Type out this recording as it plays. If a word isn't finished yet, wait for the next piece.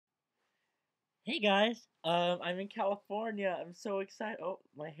Hey guys, I'm in California. I'm so excited. Oh,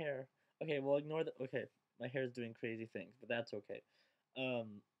 my hair. Okay, well ignore the. Okay, my hair is doing crazy things, but that's okay.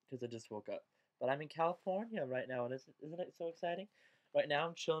 Because I just woke up. But I'm in California right now, and isn't it so exciting? Right now,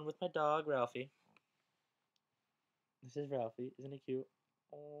 I'm chilling with my dog Ralphie. This is Ralphie. Isn't he cute?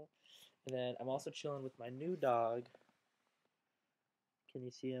 Oh. And then I'm also chilling with my new dog. Can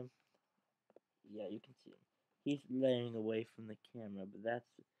you see him? Yeah, you can see him. He's laying away from the camera, but that's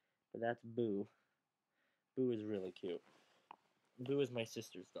Boo. Boo is really cute. Boo is my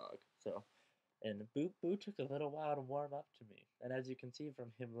sister's dog, so. And Boo took a little while to warm up to me. And as you can see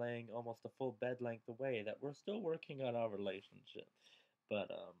from him laying almost a full bed length away, that we're still working on our relationship. But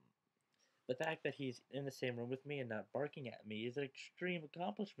the fact that he's in the same room with me and not barking at me is an extreme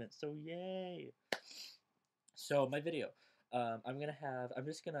accomplishment. So yay! So my video, I'm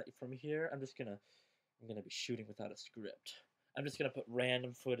just gonna from here. I'm gonna be shooting without a script. I'm just gonna put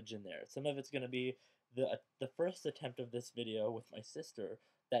random footage in there. Some of it's gonna be the first attempt of this video with my sister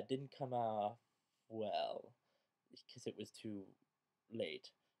that didn't come off well because it was too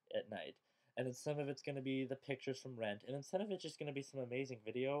late at night. And then some of it's gonna be the pictures from Rent, and then some of it's just gonna be some amazing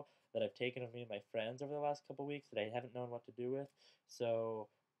video that I've taken of me and my friends over the last couple weeks that I haven't known what to do with. So,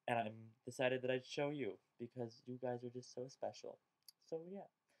 and I'm decided that I'd show you because you guys are just so special. So yeah.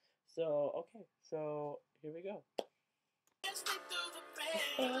 So okay. So here we go.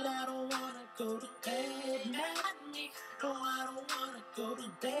 But I don't wanna go to bed, man. No, I don't wanna go to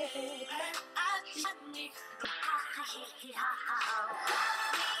bed.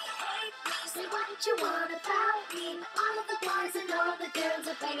 Say what you want about me. All of the boys and all the girls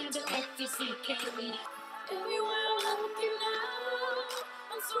are begging to F-U-C-K-me. Everywhere I'm looking now,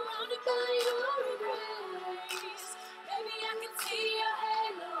 I'm surrounded by your embrace. Baby, I can see your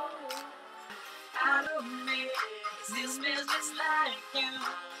halo. Out of me, this business like you.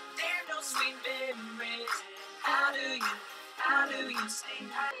 There's no sweet memories. How do you stay?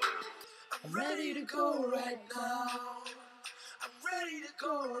 I'm ready to go right now. I'm ready to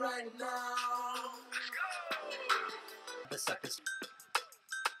go right now. The suckers.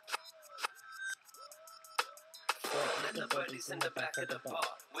 The buddies in the back of the bar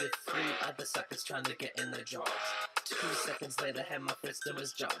with 3 other suckers trying to get in the drawers. 2 seconds later, had my fist in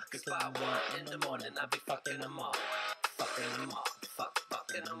his jaw. Cause by 1 in the morning, I'll be fucking them all. Fucking them all.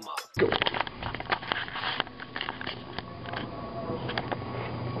 Fucking them all.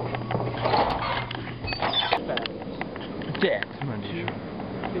 Dance money.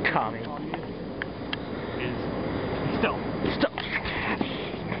 Tommy. Stop.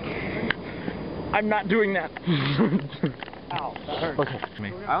 I'm not doing that. Ow, that hurt. Okay.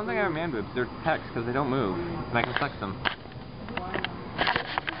 I don't think I have man boobs. They're pecs because they don't move, and I can flex them.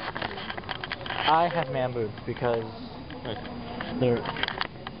 I have man boobs because I'm being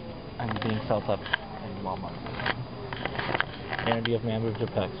felt up in Walmart. And do you have man boobs or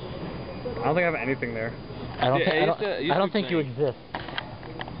pecs? I don't think I have anything there. I don't think you exist.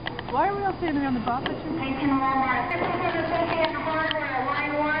 Why are we all standing around the box? Thank you, Walmart. Association Hardware,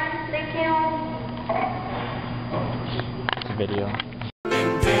 line 1. Thank you. It's a video.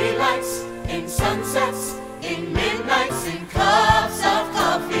 In daylights, in sunsets, in midnights, in cups of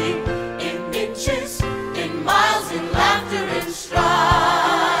coffee, in inches, in miles, in laughter, in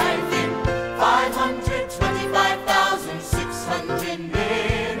strife, in 525,600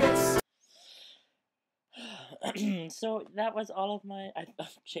 minutes. So that was all of my.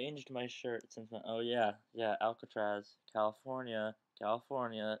 I've changed my shirt since my. Oh yeah, Alcatraz, California.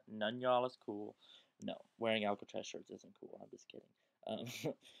 None y'all is cool. No, wearing Alcatraz shirts isn't cool. I'm just kidding.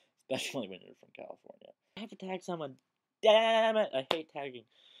 Especially when you're from California. I have to tag someone. Damn it! I hate tagging.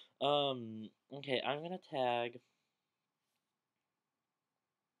 Okay, I'm gonna tag.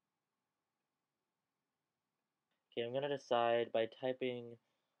 Okay, I'm gonna decide by typing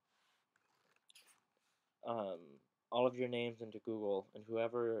all of your names into Google, and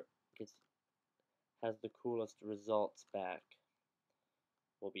whoever has the coolest results back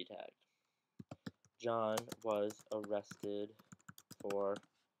will be tagged. John was arrested for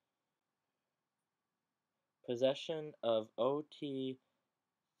possession of OT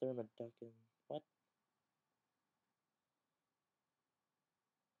thermoductin. What?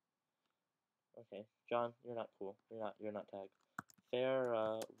 Okay, John, you're not cool. You're not tagged.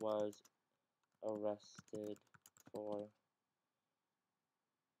 Farah was arrested for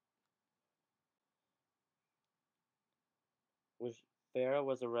Farah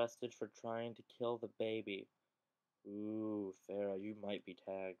was arrested for trying to kill the baby. Ooh, Farah, you might be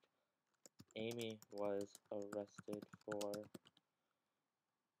tagged. Amy was arrested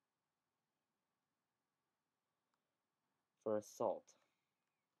for assault.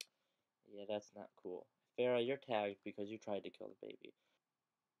 Yeah, that's not cool. Farrah, you're tagged because you tried to kill the baby.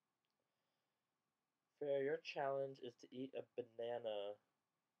 Farrah, your challenge is to eat a banana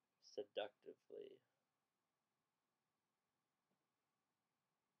seductively.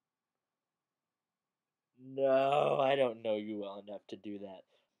 No, I don't know you well enough to do that.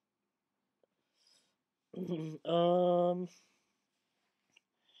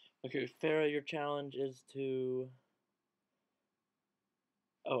 Okay, Farrah, your challenge is to.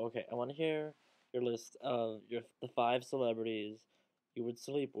 Oh, okay. I want to hear your list of the 5 celebrities you would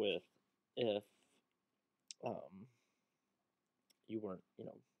sleep with if you weren't,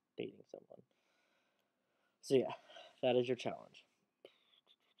 dating someone. So yeah, that is your challenge.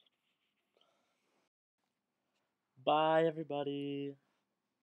 Bye, everybody.